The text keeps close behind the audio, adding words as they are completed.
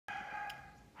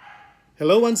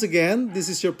Hello once again, this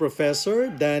is your professor,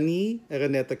 Danny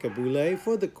Araneta Cabulay,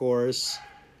 for the course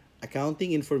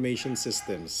Accounting Information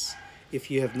Systems. If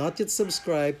you have not yet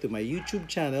subscribed to my YouTube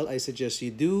channel, I suggest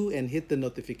you do and hit the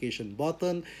notification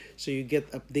button so you get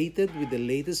updated with the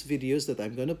latest videos that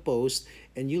I'm going to post,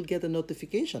 and you'll get a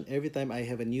notification every time I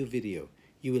have a new video.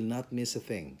 You will not miss a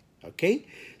thing. Okay?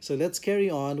 So let's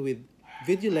carry on with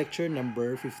video lecture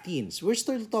number 15. So we're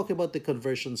still talking about the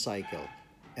conversion cycle.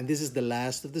 And this is the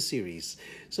last of the series.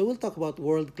 So we'll talk about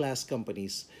world-class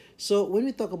companies. So when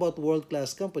we talk about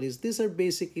world-class companies, these are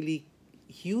basically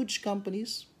huge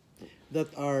companies that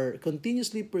are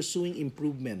continuously pursuing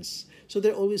improvements. So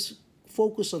they're always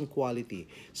focused on quality.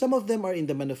 Some of them are in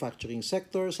the manufacturing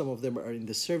sector, some of them are in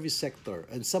the service sector,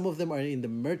 and some of them are in the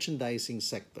merchandising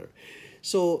sector.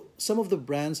 So some of the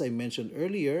brands I mentioned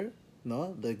earlier,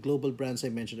 the global brands I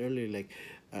mentioned earlier, like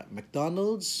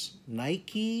McDonald's,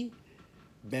 Nike,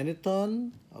 Benetton,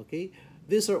 okay?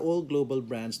 These are all global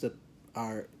brands that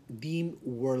are deemed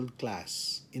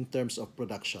world-class in terms of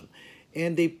production.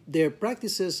 And their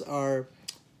practices are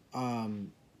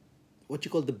what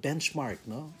you call the benchmark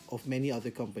of many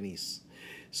other companies.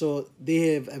 So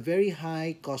they have a very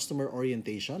high customer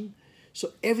orientation.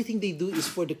 So everything they do is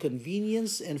for the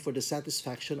convenience and for the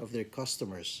satisfaction of their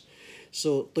customers.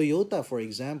 So Toyota, for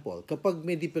example, kapag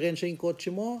may diferensya yung kotse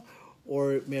mo,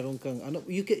 or meron kang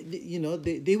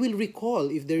they will recall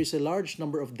if there is a large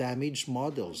number of damaged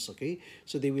models, okay?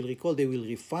 So they will recall, they will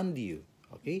refund you,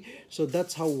 okay? So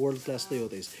that's how world-class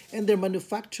Toyota is. And their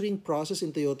manufacturing process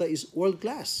in Toyota is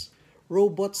world-class.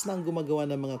 Robots na ang gumagawa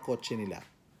ng mga kotse nila,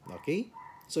 okay?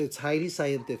 So it's highly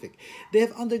scientific. They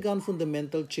have undergone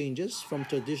fundamental changes from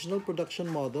traditional production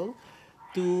model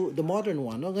to the modern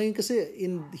one. Ngayon kasi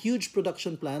in huge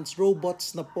production plants,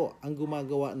 robots na po ang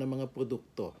gumagawa ng mga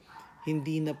produkto.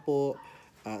 Hindi na po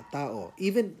tao.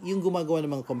 Even yung gumagawa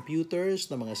ng mga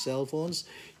computers, ng mga cellphones,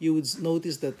 you would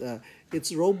notice that it's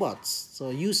robots.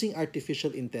 So using artificial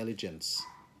intelligence.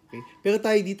 Okay? Pero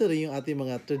tayo dito na yung ating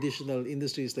mga traditional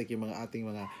industries like yung mga ating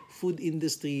mga food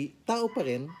industry, tao pa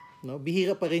rin,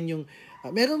 bihira pa rin yung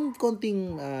meron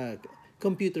konting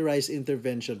computerized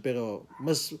intervention, pero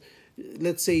mas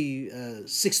let's say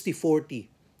 60-40,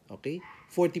 okay?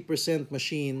 40%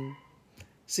 machine,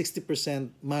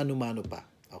 60% mano-mano pa.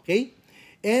 Okay?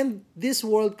 And these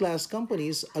world-class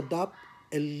companies adopt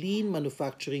a lean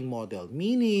manufacturing model,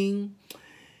 meaning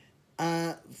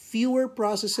fewer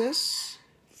processes,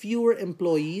 fewer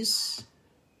employees,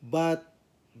 but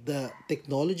the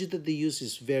technology that they use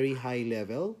is very high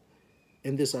level,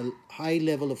 and there's a high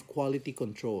level of quality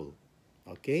control.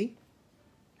 Okay?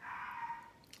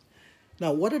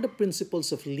 Now, what are the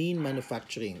principles of lean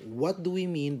manufacturing? What do we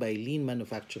mean by lean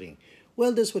manufacturing?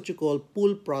 Well, there's what you call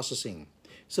pull processing.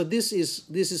 So this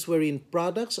is wherein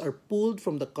products are pulled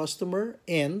from the customer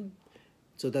end.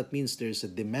 So that means there's a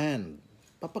demand.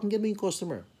 Papakinggan mo yung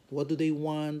customer. What do they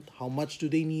want? How much do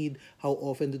they need? How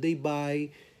often do they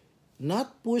buy?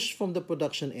 Not pushed from the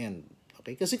production end.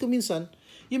 Okay? Kasi kung minsan,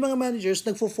 yung mga managers,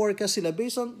 nagfo-forecast sila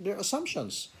based on their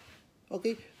assumptions.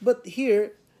 Okay? But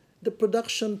here, the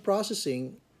production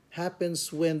processing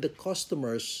happens when the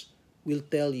customers will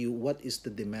tell you what is the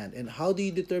demand. And how do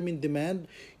you determine demand?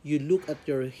 You look at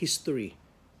your history.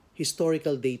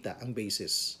 Historical data ang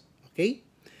basis. Okay?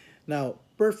 Now,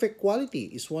 perfect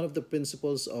quality is one of the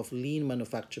principles of lean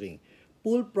manufacturing.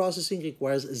 Pull processing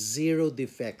requires zero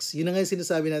defects. Yun na nga yung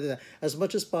sinasabi natin na as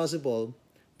much as possible,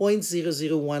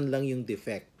 0.001 lang yung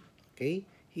defect. Okay?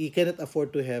 He cannot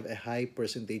afford to have a high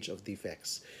percentage of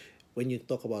defects when you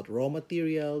talk about raw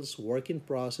materials, work in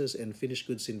process, and finished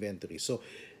goods inventory. So,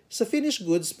 sa finished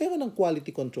goods, meron ng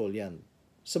quality control yan.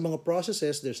 Sa mga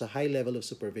processes, there's a high level of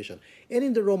supervision. And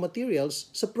in the raw materials,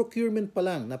 sa procurement pa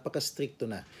lang, napaka-stricto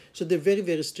na. So they're very,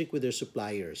 very strict with their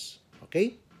suppliers.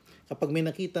 Okay? Kapag may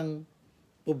nakitang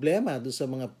problema doon sa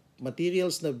mga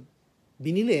materials na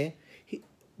binili,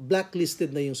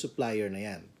 blacklisted na yung supplier na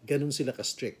yan. Ganun sila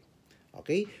ka-strict.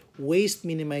 Okay? Waste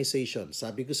minimization.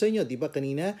 Sabi ko sa inyo, di ba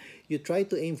kanina, you try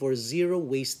to aim for zero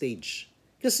wastage.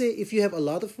 Kasi if you have a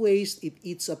lot of waste, it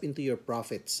eats up into your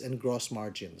profits and gross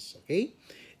margins. Okay?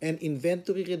 And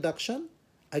inventory reduction,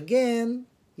 again,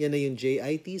 yan na yung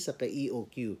JIT sa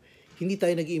EOQ. Hindi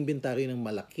tayo nag-iimbentaryo ng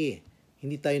malaki.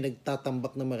 Hindi tayo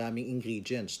nagtatambak ng maraming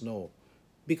ingredients. No.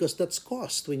 Because that's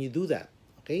cost when you do that.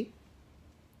 Okay?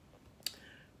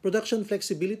 Production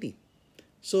flexibility.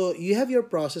 So you have your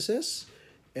processes,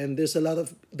 and there's a lot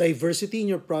of diversity in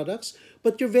your products,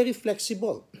 but you're very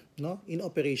flexible in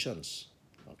operations.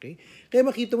 Okay? Kaya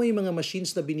makita mo yung mga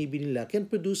machines na binibili nila can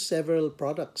produce several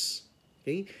products.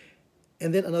 Okay?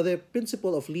 And then another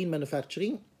principle of lean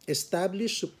manufacturing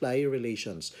Establish supplier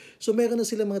relations. So meron na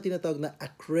silang mga tinatawag na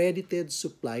accredited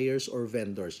suppliers or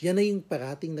vendors. Yan na yung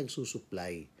parating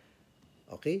nagsusupply.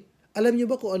 Okay? Alam niyo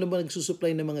ba kung ano ba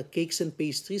nagsusupply ng mga cakes and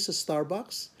pastries sa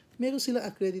Starbucks? Meron silang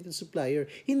accredited supplier.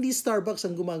 Hindi Starbucks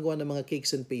ang gumagawa ng mga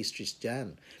cakes and pastries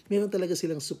dyan. Meron talaga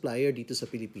silang supplier dito sa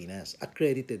Pilipinas.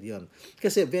 Accredited yon.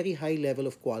 Kasi very high level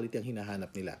of quality ang hinahanap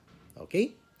nila.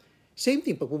 Okay? Same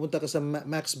thing, pag pupunta ka sa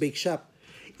Max Bake Shop,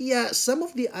 yeah, some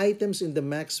of the items in the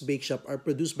Max Bake Shop are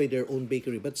produced by their own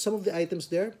bakery, but some of the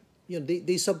items there,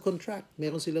 they subcontract.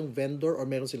 Meron silang vendor or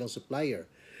meron silang supplier.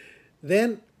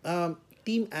 Then,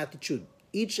 team attitude.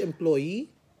 Each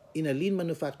employee in a lean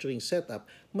manufacturing setup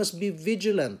must be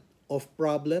vigilant of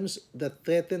problems that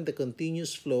threaten the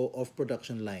continuous flow of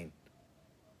production line.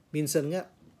 Minsan nga,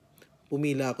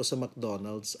 pumila ako sa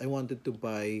McDonald's, I wanted to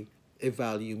buy a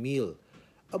value meal.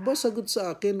 Aba, sagot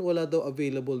sa akin, wala daw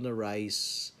available na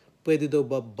rice. Pwede daw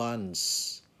ba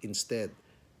buns instead?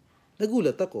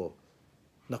 Nagulat ako.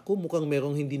 Naku, mukhang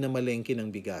merong hindi na malengke ng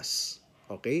bigas.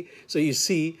 Okay? So you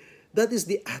see, that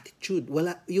is the attitude.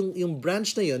 Wala, yung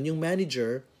branch na yon, yung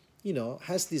manager,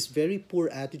 has this very poor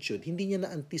attitude. Hindi niya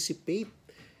na-anticipate.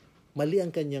 Mali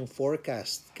ang kanyang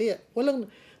forecast. Kaya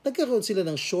nagkaroon sila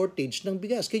ng shortage ng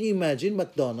bigas. Can you imagine,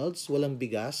 McDonald's, walang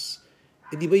bigas?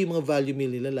 Di ba yung mga value meal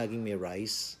nila laging may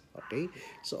rice? Okay?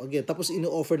 So again, tapos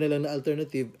ino-offer na lang na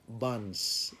alternative,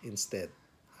 buns instead.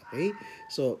 Okay?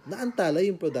 So, naantala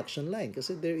yung production line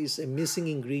kasi there is a missing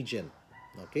ingredient.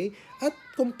 Okay? At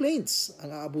complaints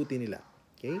ang aabuti nila.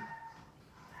 Okay?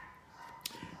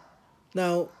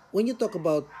 Now, when you talk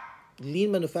about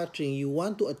lean manufacturing, you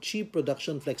want to achieve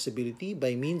production flexibility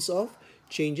by means of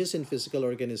changes in physical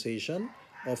organization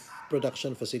of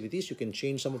production facilities. You can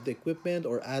change some of the equipment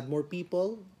or add more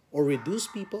people or reduce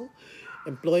people.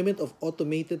 Employment of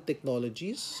automated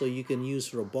technologies. So you can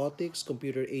use robotics,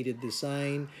 computer-aided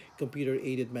design,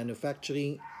 computer-aided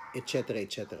manufacturing, etc.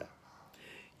 etc.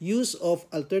 Use of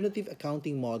alternative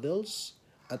accounting models.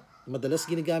 At madalas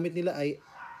ginagamit nila ay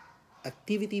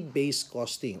activity-based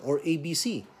costing or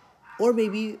ABC. Or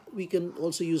maybe we can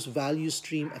also use value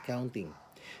stream accounting.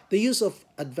 The use of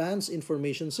advanced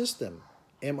information system,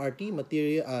 MRP,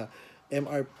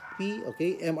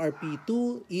 okay, MRP2,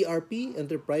 ERP,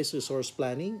 Enterprise Resource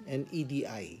Planning, and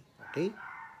EDI, okay?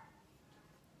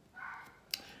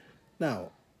 Now,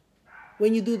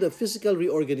 when you do the physical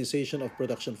reorganization of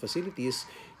production facilities,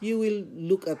 you will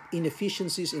look at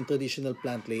inefficiencies in traditional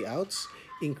plant layouts,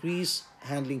 increase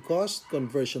handling cost,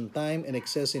 conversion time, and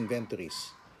excess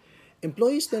inventories.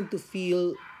 Employees tend to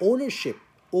feel ownership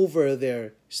over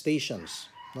their stations.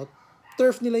 Not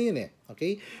turf nila yun eh.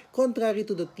 Okay? Contrary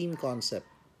to the team concept.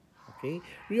 Okay?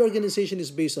 Reorganization is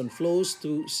based on flows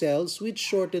through cells which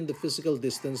shorten the physical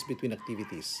distance between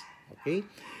activities. Okay?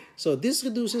 So this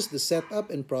reduces the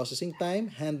setup and processing time,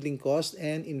 handling cost,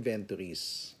 and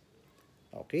inventories.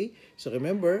 Okay? So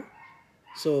remember,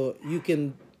 so you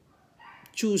can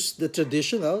choose the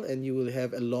traditional and you will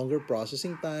have a longer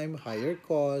processing time, higher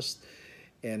cost,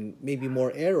 and maybe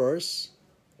more errors,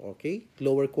 okay,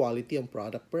 lower quality on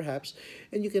product perhaps,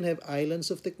 and you can have islands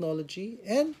of technology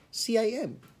and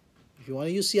CIM. If you want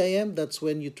to use CIM, that's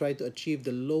when you try to achieve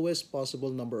the lowest possible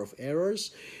number of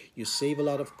errors, you save a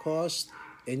lot of cost,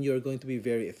 and you're going to be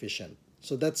very efficient.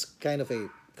 So that's kind of a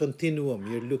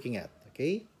continuum you're looking at,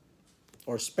 okay,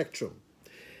 or spectrum.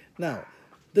 Now,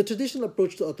 the traditional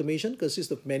approach to automation consists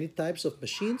of many types of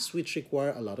machines which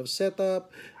require a lot of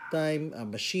setup time.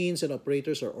 Machines and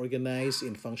operators are organized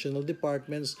in functional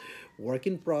departments. Work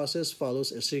in process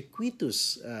follows a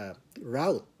circuitous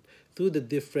route through the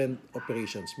different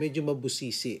operations. Medyo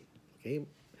mabusisi. Okay?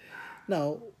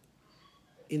 Now,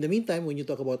 in the meantime, when you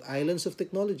talk about islands of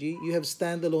technology, you have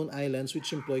standalone islands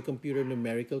which employ computer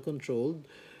numerical controlled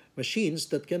machines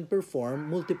that can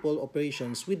perform multiple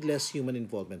operations with less human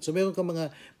involvement. So meron kang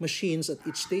mga machines at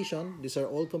each station. These are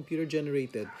all computer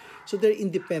generated. So they're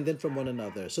independent from one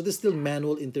another. So there's still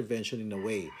manual intervention in a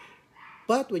way.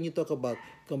 But when you talk about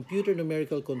computer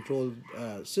numerical controlled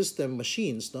system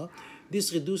machines, no,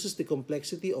 this reduces the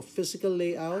complexity of physical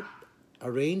layout,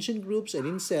 arranged in groups and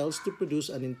in cells to produce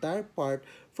an entire part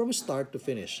from start to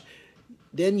finish.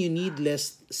 Then you need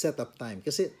less setup time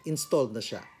kasi installed na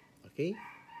siya. Okay?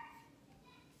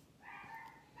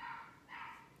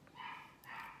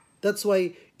 That's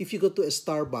why if you go to a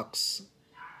Starbucks,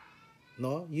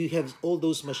 no, you have all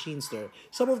those machines there.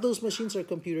 Some of those machines are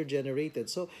computer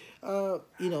generated. So,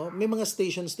 may mga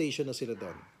station na sila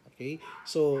doon. Okay?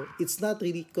 So, it's not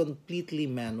really completely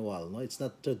manual, no? It's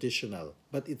not traditional,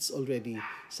 but it's already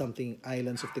something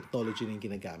islands of technology na yung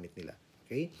ginagamit nila.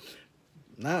 Okay?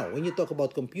 Now, when you talk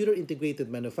about computer integrated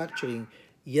manufacturing,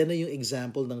 Yan na yung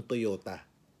example ng Toyota.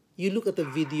 You look at a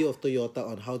video of Toyota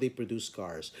on how they produce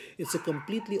cars. It's a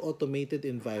completely automated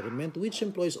environment which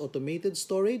employs automated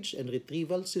storage and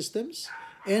retrieval systems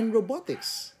and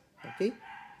robotics. Okay?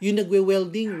 Yung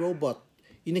nagwe-welding, robot.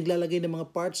 Yung naglalagay ng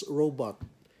mga parts, robot.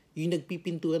 Yung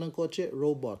nagpipintura ng kotse,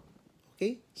 robot.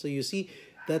 Okay? So you see,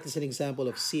 that is an example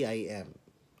of CIM.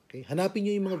 Okay? Hanapin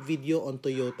nyo yung mga video on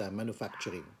Toyota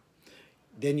manufacturing.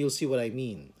 Then you'll see what I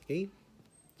mean. Okay?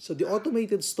 So the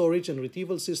automated storage and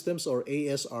retrieval systems, or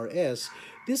ASRS,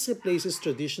 this replaces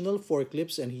traditional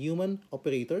forklifts and human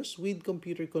operators with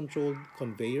computer-controlled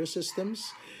conveyor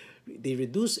systems. They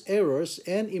reduce errors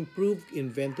and improve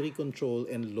inventory control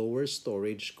and lower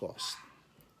storage cost.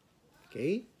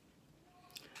 Okay?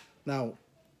 Now,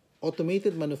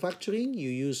 automated manufacturing,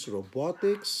 you use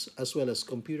robotics as well as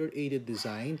computer-aided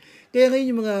design. Kaya ngayon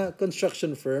yung mga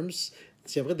construction firms,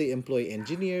 siyempre they employ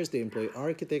engineers, they employ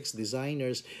architects,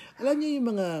 designers. Alam niyo yung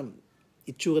mga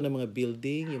itsura ng mga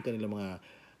building, yung kanilang mga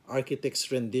architects'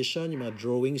 rendition, yung mga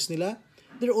drawings nila,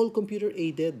 they're all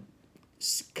computer-aided.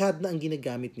 CAD na ang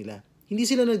ginagamit nila. Hindi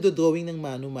sila nagdo-drawing ng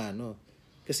mano-mano.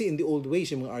 Kasi in the old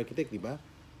ways, yung mga architect, di ba?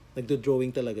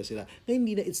 Nagdo-drawing talaga sila. Ngayon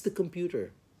hindi na, it's the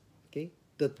computer. Okay?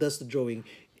 That does the drawing.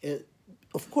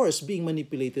 Of course, being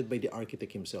manipulated by the architect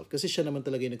himself. Kasi siya naman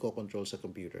talaga yung nagko-control sa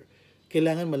computer.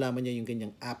 Kailangan malaman niya yung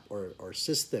kanyang app or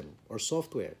system or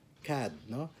software, CAD,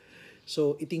 no?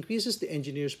 So, it increases the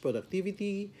engineer's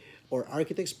productivity or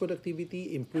architect's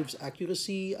productivity, improves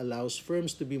accuracy, allows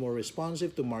firms to be more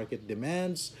responsive to market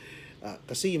demands.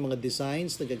 Kasi yung mga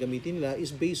designs na gagamitin nila is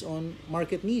based on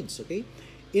market needs, okay?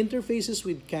 Interfaces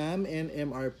with CAM and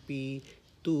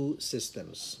MRP2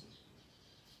 systems.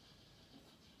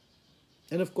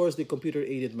 And of course, the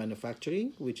computer-aided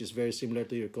manufacturing, which is very similar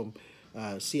to your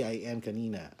CIM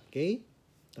kanina, okay?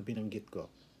 Na binanggit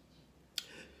ko.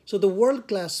 So the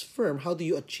world-class firm, how do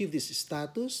you achieve this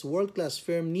status? World-class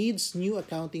firm needs new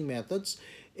accounting methods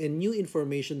and new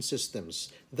information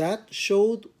systems that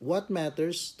showed what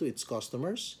matters to its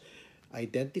customers,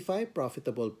 identify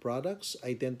profitable products,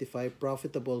 identify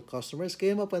profitable customers.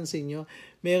 Kaya mapansin nyo,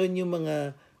 meron yung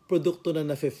mga produkto na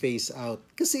na-phase out.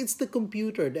 Kasi it's the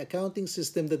computer, the accounting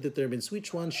system that determines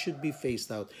which one should be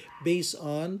phased out based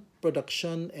on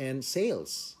production and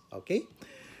sales. Okay?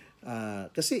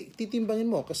 Kasi titimbangin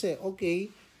mo, kasi okay,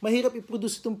 mahirap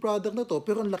i-produce itong product na to,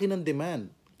 pero ang laki ng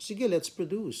demand. Sige, let's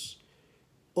produce.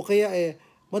 O kaya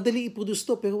madali i-produce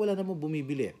to, pero wala namang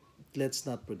bumibili. Let's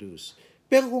not produce.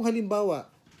 Pero kung halimbawa,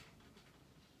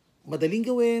 madaling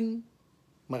gawin,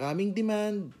 maraming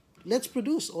demand, let's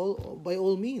produce by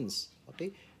all means. Okay?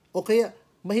 O kaya,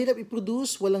 mahirap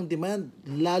i-produce, walang demand,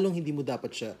 lalong hindi mo dapat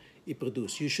siya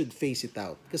i-produce. You should phase it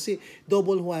out. Kasi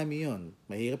double whammy yun.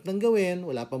 Mahirap nang gawin,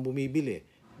 wala pang bumibili.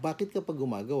 Bakit kapag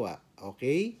gumagawa?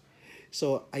 Okay?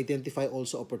 So, identify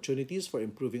also opportunities for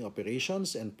improving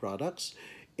operations and products.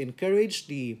 Encourage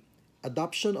the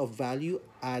adoption of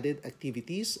value-added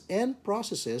activities and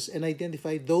processes and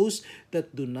identify those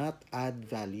that do not add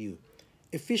value.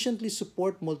 Efficiently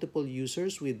support multiple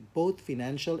users with both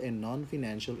financial and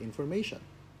non-financial information.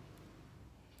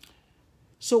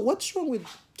 So what's wrong with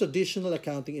traditional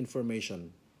accounting information?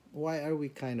 Why are we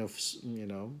kind of,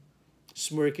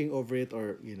 smirking over it,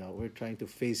 or, we're trying to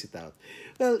phase it out?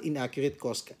 Well, inaccurate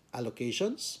cost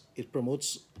allocations. It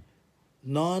promotes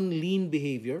non-lean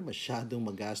behavior. Masyadong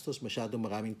magastos, masyadong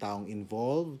maraming taong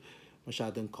involved,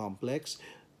 masyadong complex.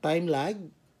 Time lag,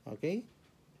 okay?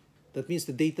 That means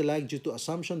the data lag due to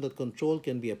assumption that control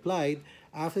can be applied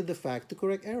after the fact to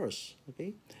correct errors.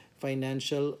 Okay?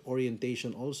 Financial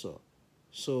orientation also.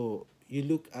 So you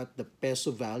look at the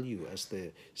peso value as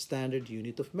the standard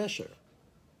unit of measure.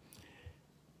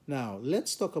 Now,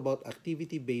 let's talk about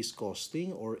activity-based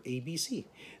costing, or ABC.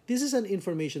 This is an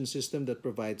information system that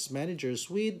provides managers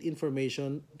with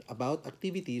information about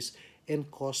activities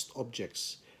and cost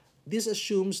objects. This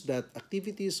assumes that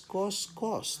activities cost,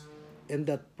 and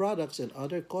that products and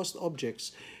other cost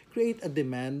objects create a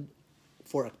demand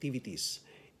for activities.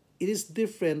 It is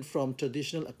different from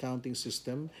traditional accounting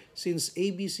system since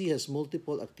ABC has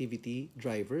multiple activity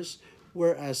drivers,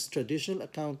 whereas traditional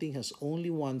accounting has only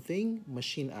one thing,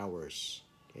 machine hours.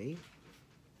 Okay?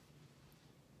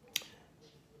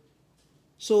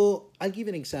 So, I'll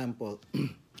give an example.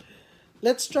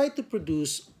 Let's try to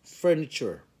produce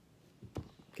furniture.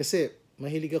 Kasi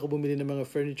mahilig ako bumili ng mga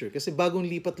furniture. Kasi bagong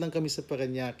lipat lang kami sa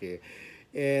Parañaque.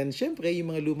 And syempre,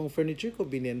 yung mga lumang furniture ko,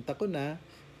 binenta ko na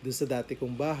dun sa dati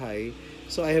kong bahay.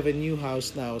 So, I have a new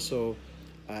house now. So,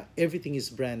 everything is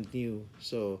brand new.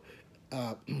 So,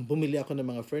 bumili ako ng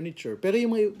mga furniture. Pero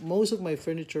yung most of my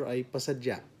furniture ay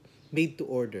pasadya, made to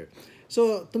order.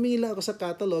 So, tumingin lang ako sa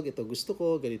catalog, ito gusto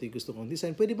ko, ganito yung gusto kong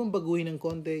design. Pwede bang baguhin ng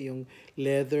konti yung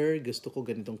leather, gusto ko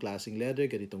ganitong klaseng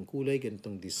leather, ganitong kulay,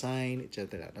 ganitong design,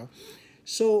 etc. No?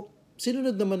 So,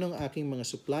 sinunod naman ng aking mga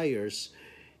suppliers.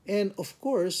 And of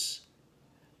course,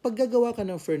 pag gagawa ka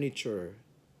ng furniture,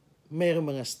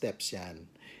 mayroong mga steps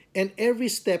yan. And every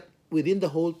step within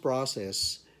the whole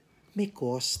process may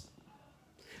cost.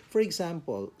 For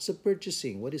example, sa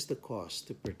purchasing, what is the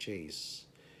cost to purchase?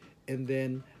 And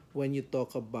then, when you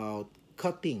talk about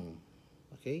cutting,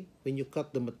 okay? When you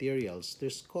cut the materials,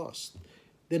 there's cost.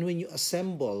 Then when you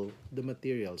assemble the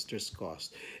materials, there's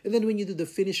cost. And then when you do the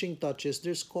finishing touches,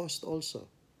 there's cost also.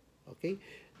 Okay?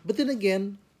 But then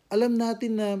again, alam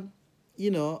natin na,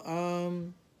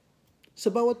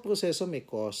 sa bawat proseso may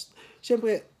cost.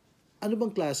 Siyempre, ano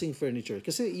bang klaseng furniture?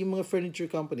 Kasi yung mga furniture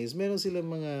companies, meron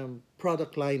silang mga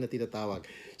product line na tinatawag.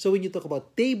 So when you talk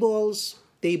about tables,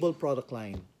 table product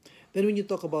line. Then when you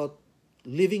talk about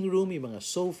living room, yung mga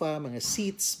sofa, mga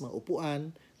seats, mga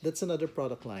upuan, that's another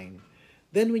product line.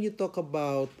 Then when you talk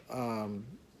about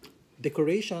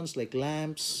decorations like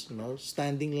lamps,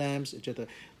 standing lamps, etc.,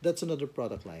 that's another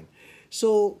product line.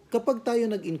 So kapag tayo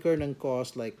nag-incur ng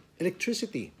cost like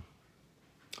electricity,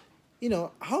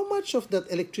 how much of that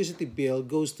electricity bill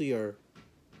goes to your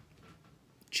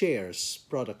chairs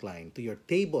product line, to your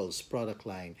tables product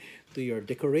line, to your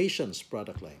decorations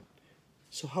product line?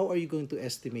 So how are you going to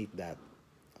estimate that?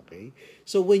 Okay?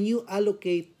 So when you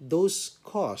allocate those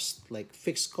costs, like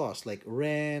fixed costs, like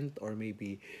rent or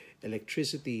maybe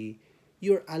electricity,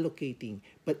 you're allocating.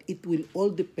 But it will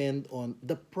all depend on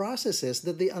the processes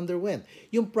that they underwent.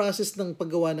 Yung process ng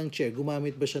paggawa ng chair,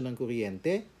 gumamit ba siya ng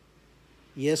kuryente?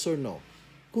 Yes or no?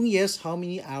 Kung yes, how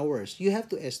many hours? You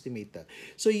have to estimate that.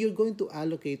 So you're going to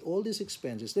allocate all these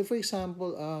expenses. Like for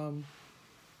example,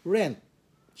 rent.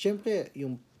 Siyempre,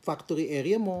 yung factory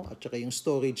area mo at saka yung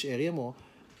storage area mo,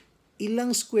 ilang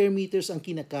square meters ang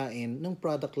kinakain ng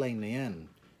product line na yan.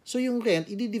 So yung rent,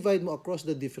 i-divide mo across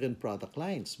the different product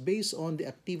lines based on the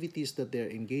activities that they're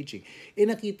engaging.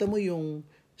 Nakita mo yung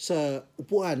sa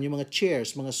upuan, yung mga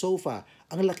chairs, mga sofa,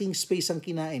 ang laking space ang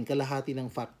kinain, kalahati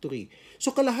ng factory. So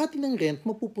kalahati ng rent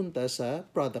mapupunta sa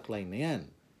product line na yan.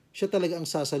 Siya talaga ang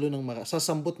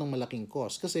sasambot ng malaking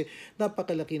cost kasi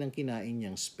napakalaki ng kinain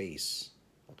niyang space.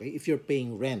 Okay? If you're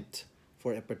paying rent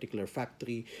for a particular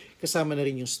factory, kasama na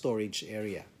rin yung storage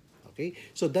area. Okay?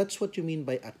 So that's what you mean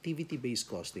by activity-based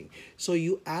costing. So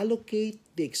you allocate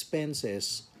the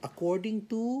expenses according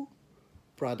to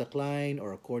product line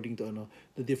or according to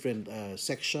the different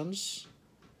sections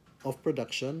of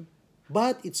production,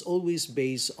 but it's always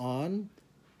based on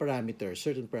parameters,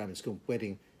 certain parameters, kung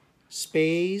pwedeng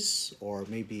space or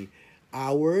maybe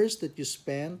hours that you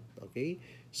spent, okay?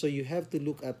 So you have to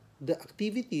look at the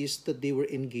activities that they were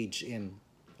engaged in.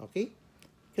 Okay?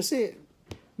 Kasi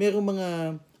merong mga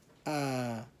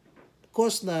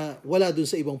cost na wala dun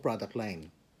sa ibang product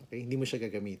line. Okay? Hindi mo siya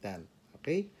gagamitan.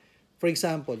 Okay? For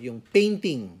example, yung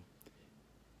painting.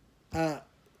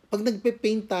 Pag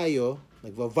nagpe-paint tayo,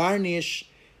 nagva-varnish,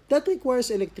 that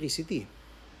requires electricity.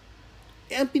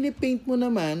 Ang pinipaint mo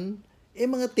naman,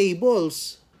 mga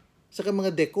tables, saka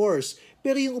mga decors.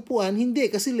 Pero yung upuan, hindi,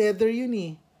 kasi leather yun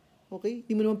eh. Okay?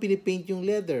 Hindi mo naman pinipaint yung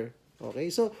leather.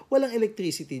 Okay? So, walang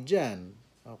electricity dyan.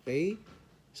 Okay?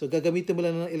 So, gagamitin mo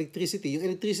lang ng electricity. Yung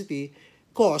electricity,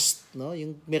 cost,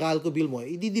 yung Meralco bill mo,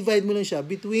 i-divide mo lang siya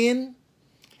between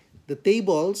the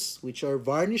tables, which are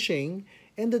varnishing,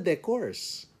 and the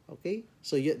decors. Okay?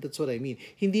 So, that's what I mean.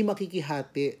 Hindi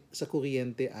makikihati sa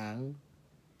kuryente ang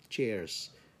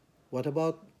chairs. What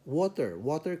about water?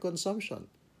 Water consumption.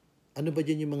 Ano ba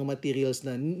dyan yung mga materials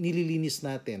na nililinis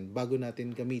natin bago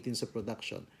natin gamitin sa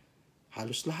production?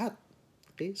 Halos lahat.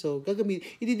 Okay? So,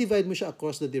 i-divide mo siya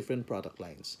across the different product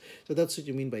lines. So, that's what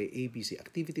you mean by ABC,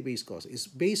 activity-based cost. It's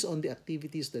based on the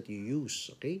activities that you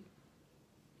use. Okay?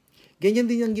 Ganyan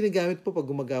din yung ginagamit po pag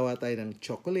gumagawa tayo ng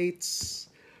chocolates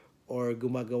or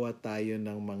gumagawa tayo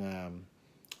ng mga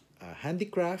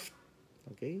handicraft.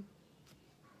 Okay?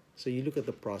 So, you look at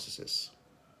the processes.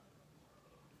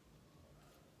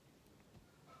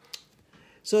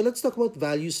 So let's talk about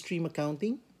value stream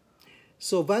accounting.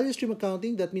 So value stream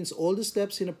accounting, that means all the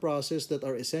steps in a process that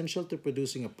are essential to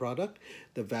producing a product.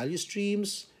 The value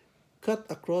streams cut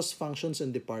across functions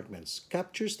and departments,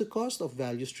 captures the cost of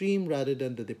value stream rather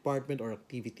than the department or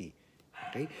activity.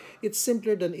 Okay? It's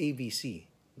simpler than ABC.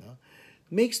 No?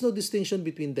 Makes no distinction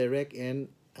between direct and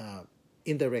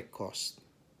indirect cost.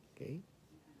 Okay?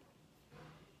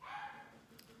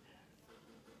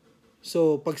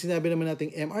 So, pag sinabi naman natin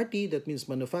MRT, that means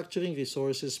Manufacturing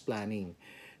Resources Planning.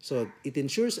 So it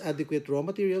ensures adequate raw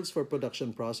materials for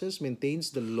production process, maintains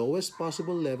the lowest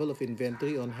possible level of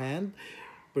inventory on hand,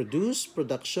 produce,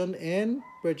 production, and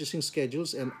purchasing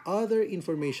schedules, and other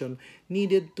information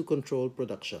needed to control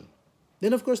production.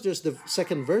 Then, of course, there's the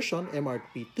second version,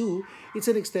 MRP2. It's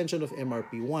an extension of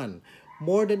MRP1.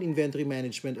 More than inventory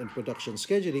management and production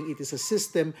scheduling, it is a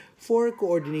system for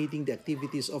coordinating the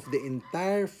activities of the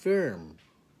entire firm,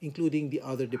 including the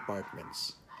other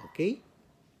departments. Okay?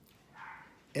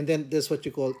 And then there's what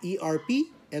you call ERP,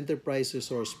 Enterprise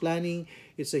Resource Planning.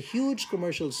 It's a huge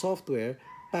commercial software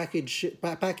package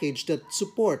that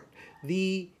support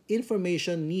the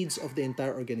information needs of the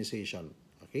entire organization.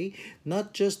 Okay,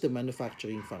 not just the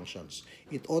manufacturing functions.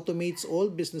 It automates all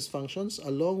business functions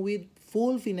along with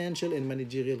full financial and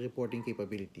managerial reporting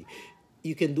capability.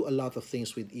 You can do a lot of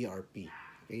things with ERP.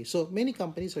 Okay, so many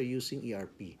companies are using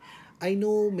ERP. I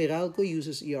know Meralco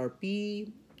uses ERP.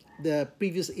 The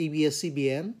previous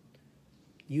ABS-CBN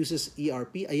uses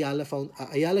ERP.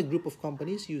 Ayala Group of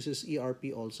Companies uses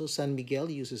ERP also. San Miguel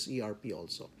uses ERP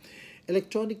also.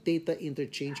 Electronic Data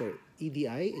Interchange, or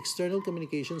EDI, external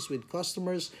communications with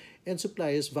customers and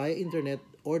suppliers via internet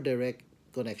or direct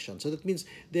connection. So that means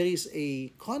there is a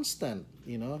constant,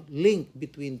 link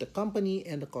between the company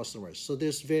and the customers. So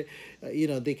there's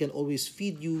they can always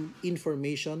feed you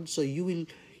information. So you will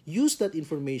use that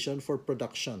information for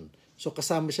production. So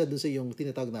kasama siya dun sa yung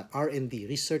tinatawag na R&D,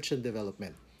 Research and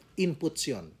Development. Inputs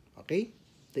yon. Okay?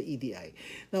 The EDI.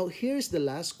 Now, here's the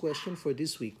last question for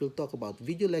this week. We'll talk about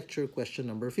video lecture question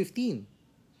number 15.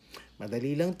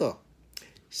 Madali lang to.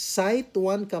 Cite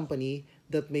one company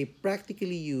that may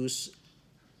practically use,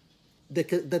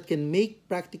 that can make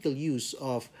practical use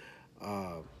of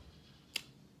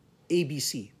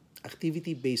ABC,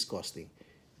 activity-based costing.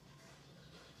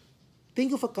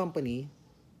 Think of a company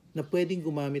na pwedeng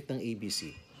gumamit ng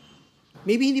ABC.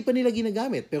 Maybe hindi pa nila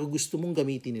ginagamit, pero gusto mong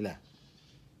gamitin nila.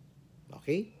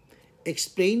 Okay?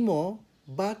 Explain mo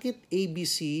bakit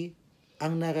ABC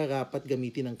ang nararapat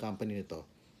gamitin ng company nito.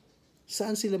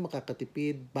 Saan sila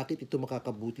makakatipid? Bakit ito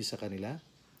makakabuti sa kanila?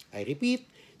 I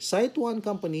repeat, cite one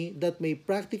company that may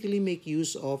practically make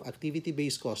use of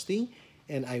activity-based costing,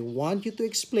 and I want you to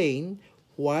explain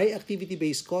why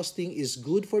activity-based costing is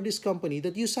good for this company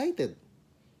that you cited.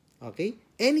 Okay?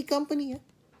 Any company.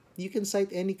 You can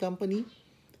cite any company.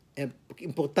 And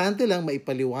importante lang,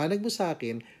 maipaliwanag mo sa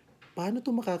akin paano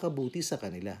ito makakabuti sa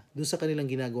kanila, dun sa kanilang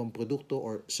ginagawang produkto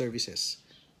or services.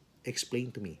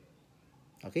 Explain to me.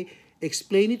 Okay?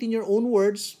 Explain it in your own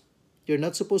words. You're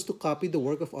not supposed to copy the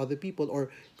work of other people or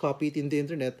copy it in the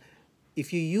internet.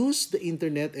 If you use the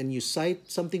internet and you cite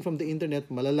something from the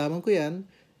internet, malalaman ko yan,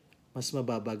 mas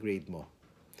mababa grade mo.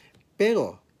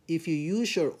 Pero, if you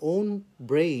use your own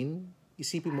brain,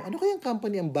 isipin mo, ano kayang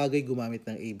company ang bagay gumamit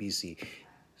ng ABC?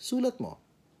 Sulat mo.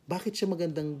 Bakit siya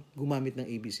magandang gumamit ng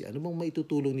ABC? Ano bang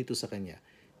maitutulong nito sa kanya?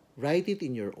 Write it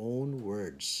in your own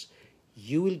words.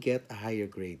 You will get a higher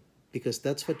grade because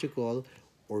that's what you call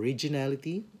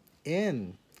originality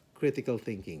and critical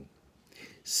thinking.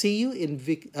 See you in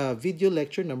video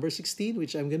lecture number 16,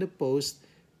 which I'm going to post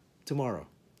tomorrow.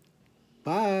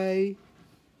 Bye!